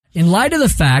In light of the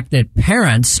fact that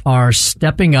parents are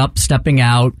stepping up, stepping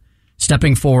out,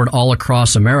 stepping forward all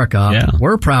across America,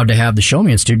 we're proud to have the Show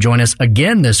Me Institute join us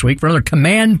again this week for another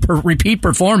repeat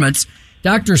performance.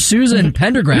 Dr. Susan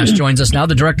Pendergrass joins us now,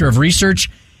 the Director of Research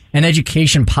and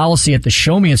Education Policy at the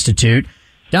Show Me Institute.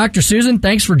 Dr. Susan,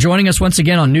 thanks for joining us once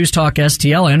again on News Talk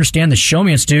STL. I understand the Show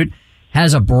Me Institute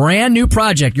has a brand new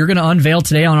project you're going to unveil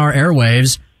today on our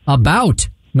airwaves about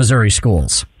Missouri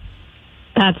schools.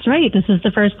 That's right. This is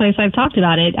the first place I've talked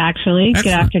about it, actually. Excellent.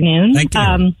 Good afternoon. Thank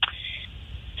you.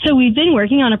 So we've been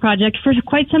working on a project for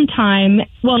quite some time.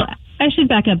 Well, I should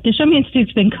back up. The Show Me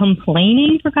Institute's been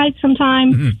complaining for quite some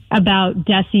time about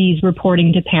DESE's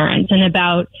reporting to parents and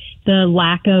about the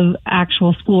lack of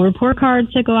actual school report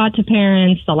cards that go out to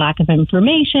parents, the lack of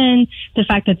information, the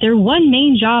fact that their one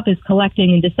main job is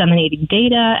collecting and disseminating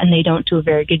data, and they don't do a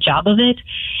very good job of it.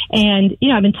 And,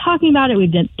 I've been talking about it.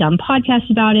 We've done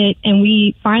podcasts about it, and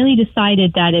we finally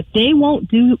decided that if they won't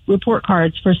do report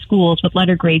cards for schools with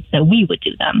letter grades, that we would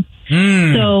do them.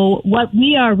 So what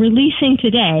we are releasing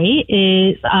today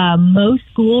is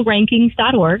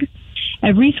mostschoolrankings.org.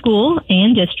 Every school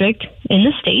and district in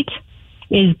the state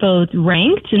is both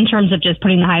ranked in terms of just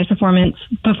putting the highest performing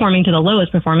to the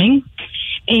lowest performing,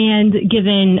 and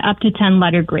given up to 10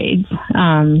 letter grades.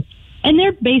 And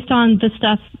they're based on the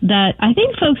stuff that I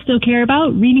think folks still care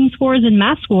about: reading scores and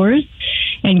math scores,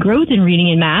 and growth in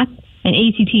reading and math, and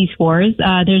ACT scores.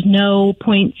 There's no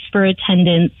points for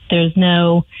attendance. There's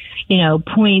no,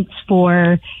 points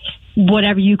for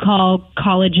whatever you call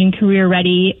college and career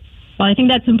ready. Well, I think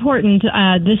that's important.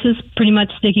 This is pretty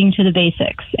much sticking to the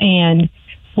basics. And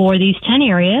for these 10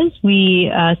 areas, we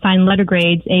assigned letter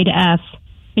grades A to F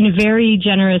in a very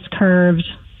generous, curved,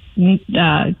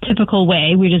 typical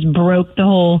way. We just broke the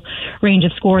whole range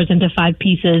of scores into 5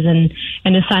 pieces and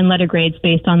assigned letter grades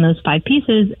based on those 5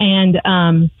 pieces. And,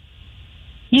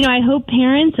 I hope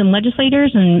parents and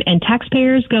legislators and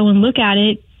taxpayers go and look at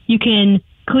it. You can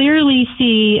clearly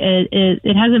see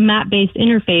it has a map-based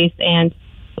interface, and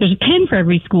there's a pin for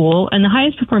every school, and the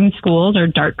highest performing schools are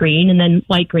dark green and then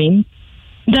light green,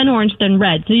 then orange, then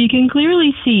red. So you can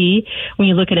clearly see when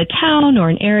you look at a town or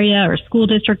an area or a school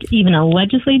district, even a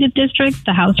legislative district,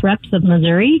 the House Reps of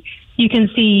Missouri, you can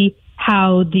see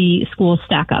how the schools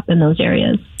stack up in those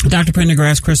areas. Dr.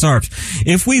 Pendergrass, Chris Arps,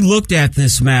 if we looked at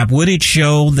this map, would it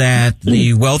show that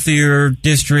the wealthier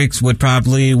districts would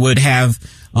have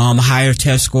higher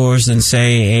test scores than,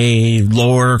 say, a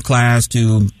lower class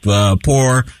to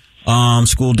poor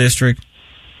school district?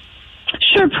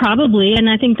 Sure, probably, and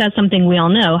I think that's something we all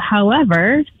know.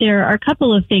 However, there are a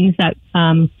couple of things that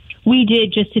we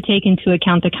did just to take into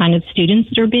account the kind of students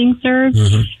that are being served.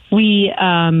 We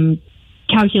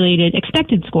calculated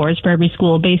expected scores for every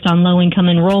school based on low-income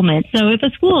enrollment. So if a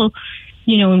school,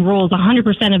 enrolls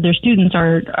 100% of their students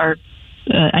are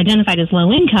identified as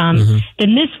low income,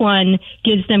 then this one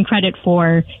gives them credit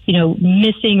for,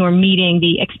 missing or meeting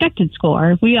the expected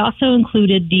score. We also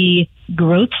included the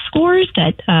growth scores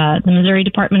that the Missouri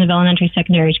Department of Elementary and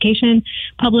Secondary Education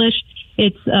published.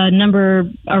 It's a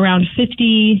number around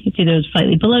 50. It's either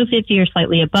slightly below 50 or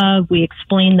slightly above. We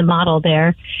explained the model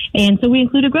there. And so we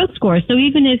include a growth score. So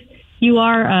even if you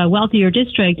are a wealthier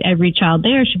district, every child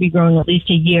there should be growing at least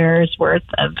a year's worth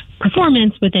of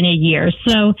performance within a year.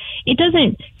 So it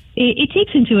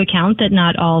takes into account that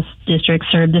not all districts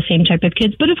serve the same type of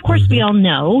kids. But of course, we all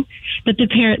know that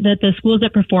the schools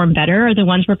that perform better are the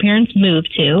ones where parents move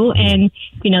to. And,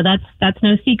 that's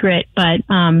no secret. But,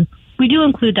 we do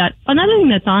include that. Another thing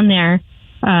that's on there,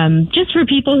 just for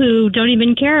people who don't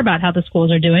even care about how the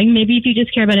schools are doing, maybe if you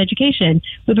just care about education,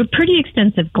 we have a pretty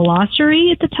extensive glossary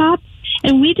at the top.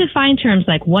 And we define terms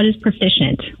like what is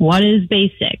proficient, what is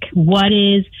basic, what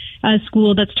is a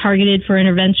school that's targeted for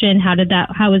intervention, how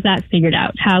is that figured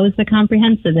out? How is the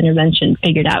comprehensive intervention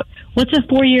figured out? What's a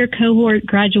 4-year cohort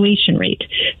graduation rate?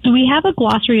 So we have a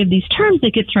glossary of these terms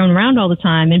that get thrown around all the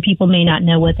time, and people may not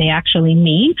know what they actually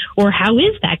mean, or how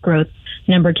is that growth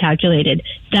number calculated.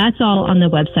 That's all on the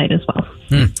website as well.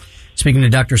 Speaking to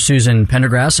Dr. Susan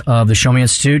Pendergrass of the Show Me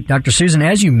Institute. Dr. Susan,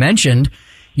 as you mentioned,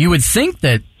 you would think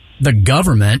that the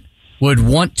government would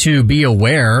want to be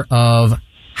aware of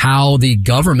how the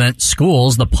government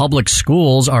schools, the public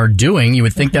schools, are doing. You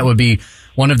would think that would be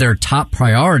one of their top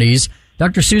priorities.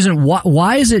 Dr. Susan,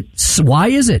 why is it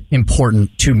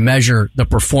important to measure the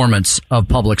performance of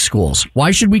public schools? Why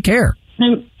should we care?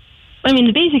 The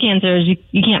basic answer is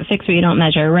you can't fix what you don't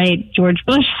measure, right? George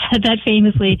Bush said that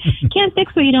famously. You can't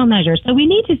fix what you don't measure. So we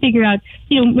need to figure out,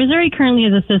 Missouri currently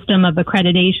has a system of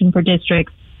accreditation for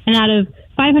districts. And out of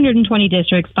 520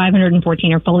 districts,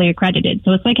 514 are fully accredited.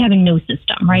 So it's like having no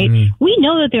system, right? We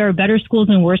know that there are better schools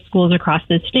and worse schools across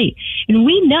this state. And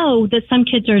we know that some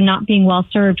kids are not being well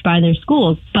served by their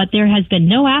schools, but there has been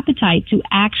no appetite to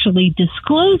actually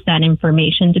disclose that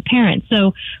information to parents.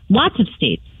 So lots of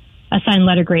states assign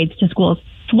letter grades to schools.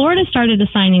 Florida started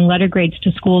assigning letter grades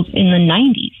to schools in the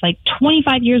 90s, like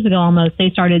 25 years ago almost, they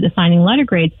started assigning letter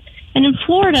grades. And in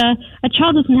Florida, a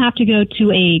child doesn't have to go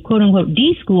to a quote-unquote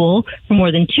D school for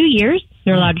more than 2 years.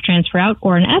 They're allowed to transfer out,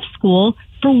 or an F school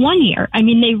for 1 year. I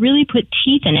mean, they really put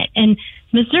teeth in it. And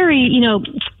Missouri, you know,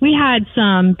 we had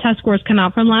some test scores come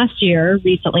out from last year,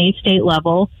 recently, state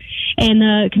level, and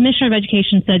the Commissioner of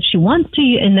Education said she wants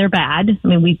to, and they're bad. I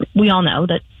mean, we all know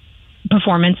that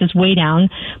performance is way down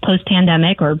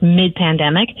post-pandemic or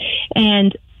mid-pandemic.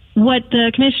 And what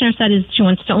the commissioner said is she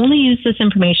wants to only use this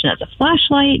information as a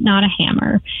flashlight, not a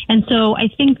hammer. And so I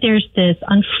think there's this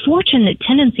unfortunate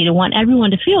tendency to want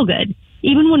everyone to feel good.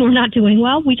 Even when we're not doing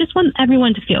well, we just want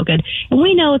everyone to feel good. And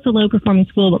we know it's a low-performing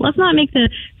school, but let's not make the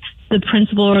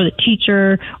principal or the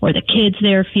teacher or the kids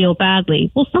there feel badly.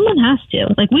 Well, someone has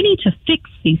to. Like, we need to fix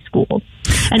these schools.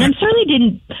 And I certainly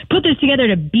didn't put this together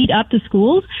to beat up the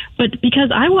schools, but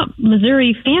because I want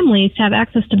Missouri families to have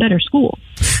access to better schools.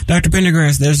 Dr.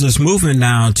 Pendergrass, there's this movement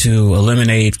now to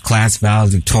eliminate class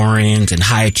valedictorians and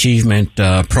high achievement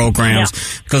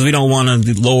programs because we don't want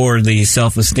to lower the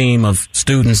self-esteem of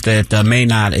students that may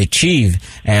not achieve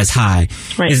as high.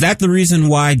 Right. Is that the reason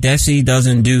why DESE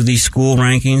doesn't do these school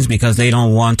rankings, because they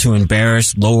don't want to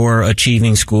embarrass lower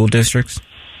achieving school districts?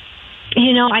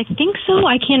 You know, I think so.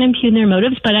 I can't impugn their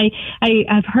motives, but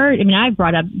I've heard, I mean, I've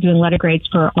brought up doing letter grades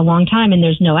for a long time, and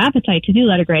there's no appetite to do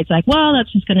letter grades. Like, well, that's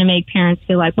just going to make parents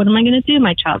feel like, what am I going to do?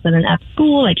 My child's in an F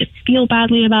school. I just feel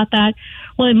badly about that.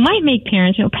 Well, it might make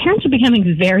parents, you know, parents are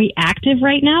becoming very active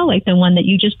right now, like the one that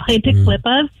you just played the clip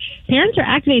of. Parents are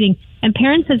activating, and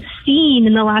parents have seen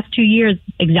in the last 2 years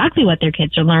exactly what their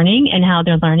kids are learning and how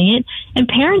they're learning it. And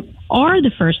parents are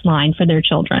the first line for their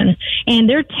children, and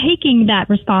they're taking that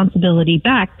responsibility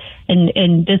back.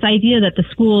 And this idea that the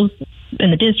schools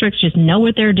and the districts just know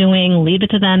what they're doing, leave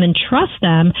it to them and trust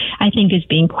them, I think is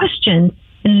being questioned.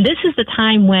 And this is the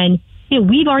time when, you know,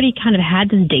 we've already kind of had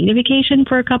this data vacation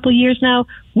for a couple of years now.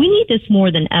 We need this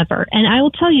more than ever. And I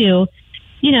will tell you,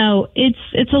 you know,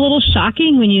 it's a little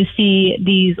shocking when you see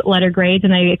these letter grades,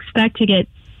 and I expect to get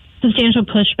substantial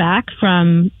pushback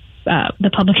from the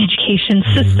public education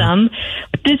system.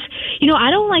 But this, you know,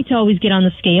 I don't like to always get on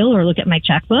the scale or look at my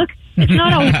checkbook. It's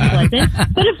not always pleasant.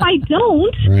 But if I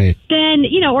don't, then,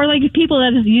 you know, or like people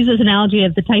that use this analogy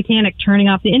of the Titanic turning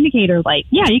off the indicator, like,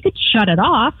 yeah, you could shut it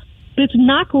off, but it's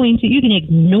not going to, you can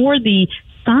ignore the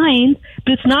signs,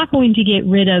 but it's not going to get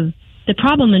rid of the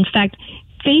problem. In fact,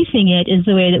 facing it is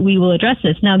the way that we will address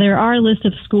this. Now, there are a list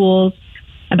of schools,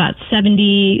 about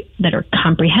 70 that are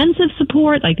comprehensive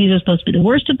support, like these are supposed to be the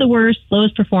worst of the worst,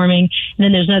 lowest performing, and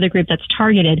then there's another group that's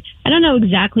targeted. I don't know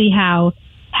exactly how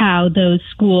those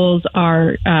schools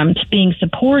are being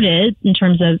supported in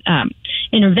terms of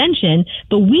intervention,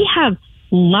 but we have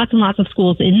lots and lots of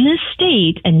schools in this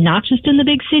state, and not just in the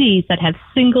big cities, that have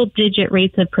single-digit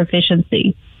rates of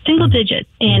proficiency. Single digits.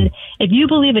 And if you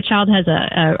believe a child has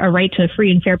a right to a free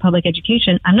and fair public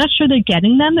education, I'm not sure they're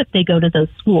getting them if they go to those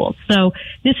schools. So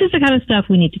this is the kind of stuff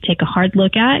we need to take a hard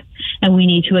look at, and we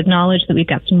need to acknowledge that we've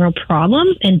got some real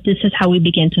problems, and this is how we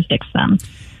begin to fix them.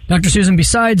 Dr. Susan,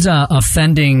 besides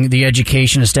offending the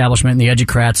education establishment and the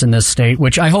educrats in this state,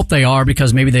 which I hope they are,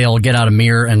 because maybe they'll get out a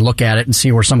mirror and look at it and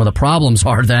see where some of the problems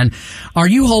are, then are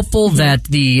you hopeful that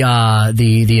the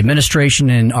administration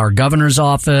in our governor's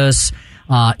office,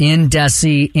 in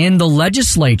DESE, in the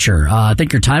legislature, I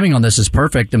think your timing on this is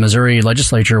perfect. The Missouri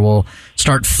legislature will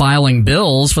start filing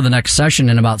bills for the next session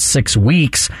in about 6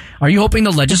 weeks. Are you hoping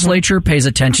the legislature pays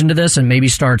attention to this and maybe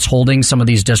starts holding some of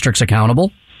these districts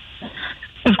accountable?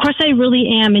 Of course, I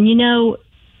really am. And, you know,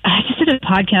 I just did a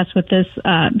podcast with this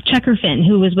Checker Finn,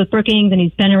 who was with Brookings, and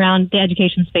he's been around the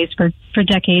education space for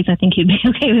decades. I think he'd be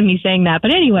okay with me saying that.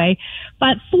 But anyway,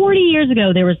 about 40 years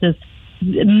ago, there was this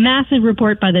massive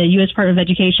report by the U.S. Department of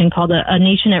Education called A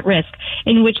Nation at Risk,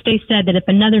 in which they said that if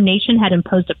another nation had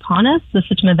imposed upon us the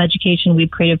system of education we've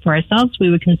created for ourselves,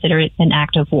 we would consider it an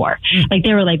act of war. Like,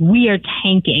 they were like, we are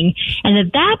tanking. And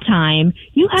at that time,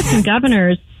 you had some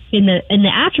governors in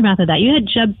the aftermath of that. You had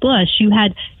Jeb Bush, you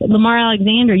had Lamar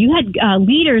Alexander, you had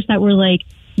leaders that were like,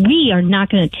 we are not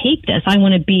going to take this. I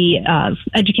want to be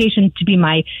education to be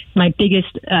my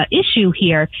biggest issue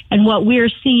here. And what we're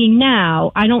seeing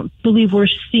now, I don't believe we're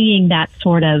seeing that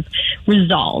sort of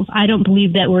resolve. I don't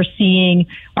believe that we're seeing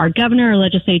our governor or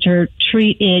legislature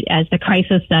treat it as the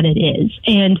crisis that it is.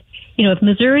 And, you know, if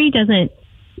Missouri doesn't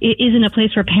it isn't a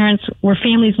place where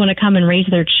families want to come and raise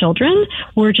their children,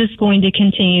 we're just going to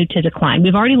continue to decline.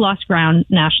 We've already lost ground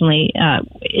nationally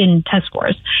in test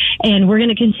scores, and we're going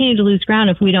to continue to lose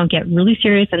ground if we don't get really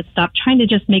serious and stop trying to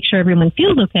just make sure everyone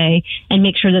feels okay and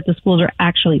make sure that the schools are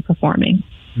actually performing.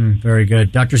 Very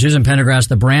good. Dr. Susan Pendergrass,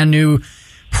 the brand new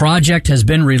project has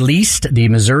been released, the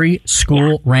Missouri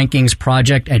School Rankings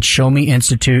Project at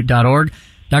showmeinstitute.org.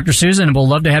 Dr. Susan, we'll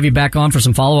love to have you back on for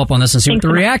some follow-up on this and see what the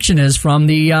reaction is from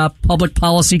the public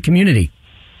policy community.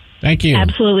 Thank you.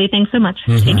 Absolutely. Thanks so much.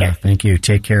 Take care. Thank you.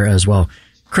 Take care as well.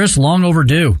 Chris, long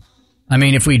overdue. I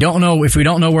mean, if we don't know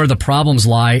where the problems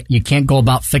lie, you can't go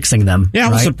about fixing them. Yeah,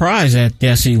 I was surprised that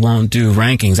DESE won't do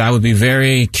rankings. I would be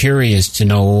very curious to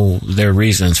know their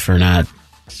reasons for not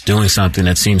doing something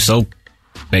that seems so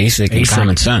basic and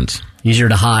common sense. Easier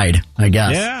to hide, I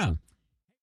guess. Yeah.